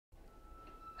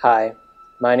Hi,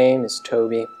 my name is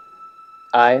Toby.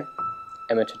 I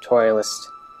am a tutorialist.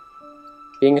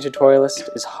 Being a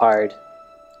tutorialist is hard.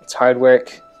 It's hard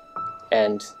work,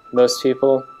 and most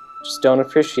people just don't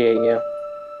appreciate you.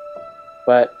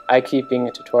 But I keep being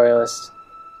a tutorialist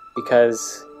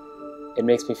because it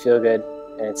makes me feel good,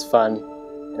 and it's fun,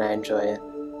 and I enjoy it.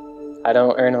 I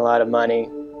don't earn a lot of money.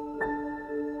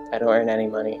 I don't earn any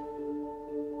money.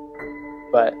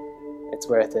 But it's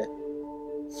worth it.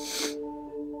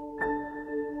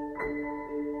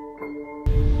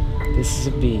 This is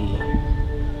a bee.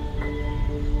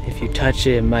 If you touch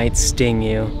it, it might sting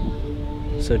you,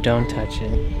 so don't touch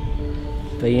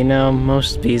it. But you know,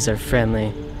 most bees are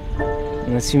friendly.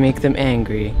 Unless you make them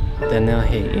angry, then they'll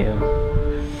hate you.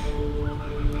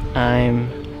 I'm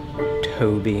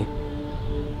Toby.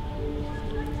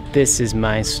 This is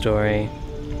my story.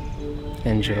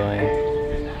 Enjoy.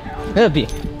 A bee.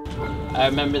 I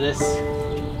remember this.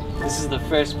 This is the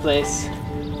first place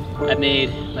I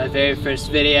made my very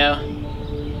first video,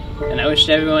 and I wished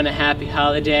everyone a happy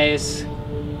holidays,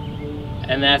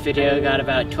 and that video got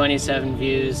about 27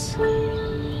 views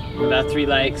and about 3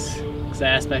 likes because I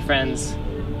asked my friends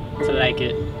to like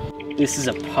it. This is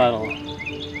a puddle.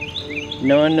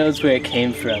 No one knows where it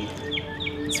came from.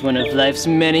 It's one of life's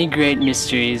many great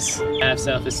mysteries. I have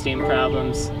self-esteem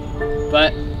problems,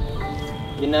 but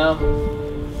you know,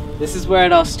 this is where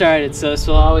it all started, so this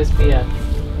will always be a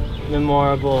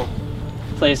memorable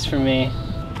place for me.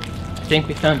 I think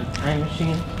we found a time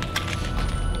machine.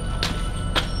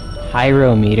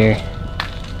 Hyrometer.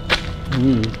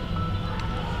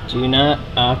 Do not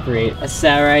operate. I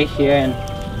sat right here, and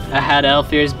I had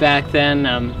elf ears back then.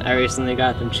 I recently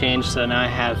got them changed, so now I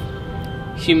have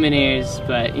human ears.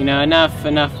 But you know, enough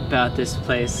about this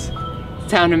place.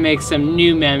 It's time to make some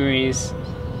new memories,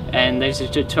 and there's a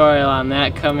tutorial on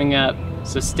that coming up,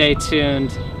 so stay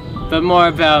tuned. But more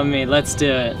about me, let's do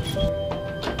it.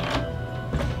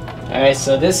 Alright,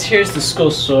 so this here's the school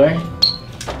store.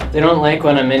 They don't like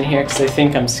when I'm in here because they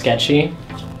think I'm sketchy.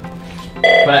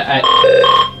 But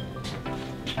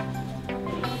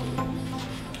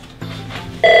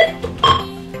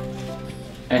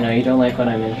I know you don't like when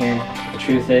I'm in here. The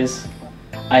truth is,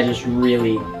 I just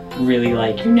really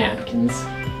like your napkins.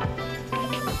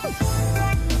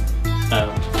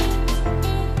 Oh.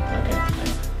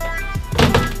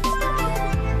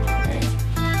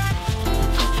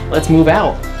 Let's move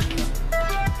out.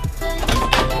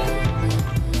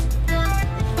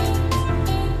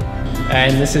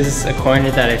 And this is a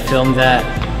corner that I filmed at,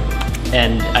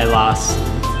 and I lost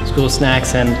school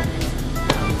snacks. And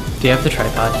do you have the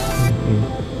tripod?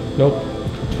 Nope.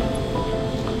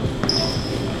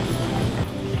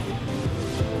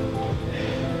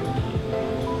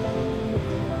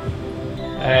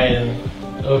 Alright,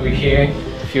 and over here,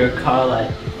 if you recall, I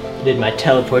did my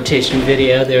teleportation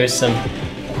video. There was some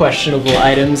questionable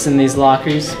items in these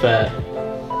lockers, but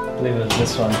I believe it was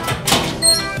this one.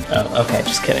 Oh, okay,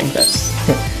 just kidding.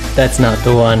 That's not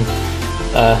the one.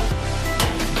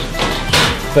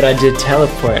 But I did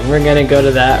teleport, and we're gonna go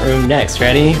to that room next.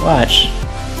 Ready? Watch.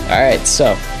 Alright,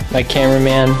 so my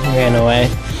cameraman ran away,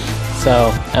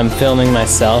 so I'm filming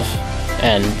myself,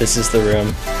 and this is the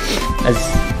room. As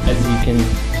you can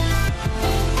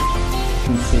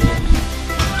see.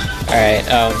 Alright,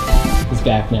 he's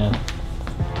back now.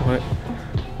 What?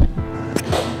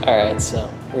 Alright, so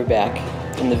we're back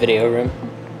in the video room,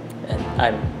 and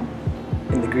I'm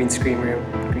in the green screen room.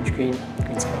 Green screen.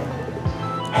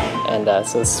 And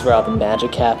so this is where all the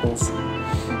magic happens.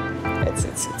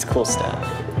 It's cool stuff.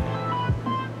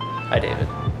 Hi, David.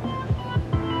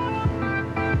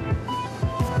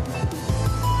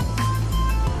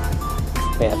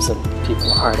 We have some people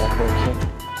hard at work here.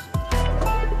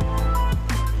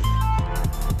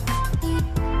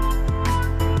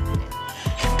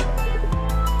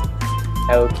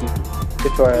 I will keep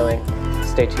tutorialing.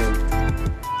 Stay tuned.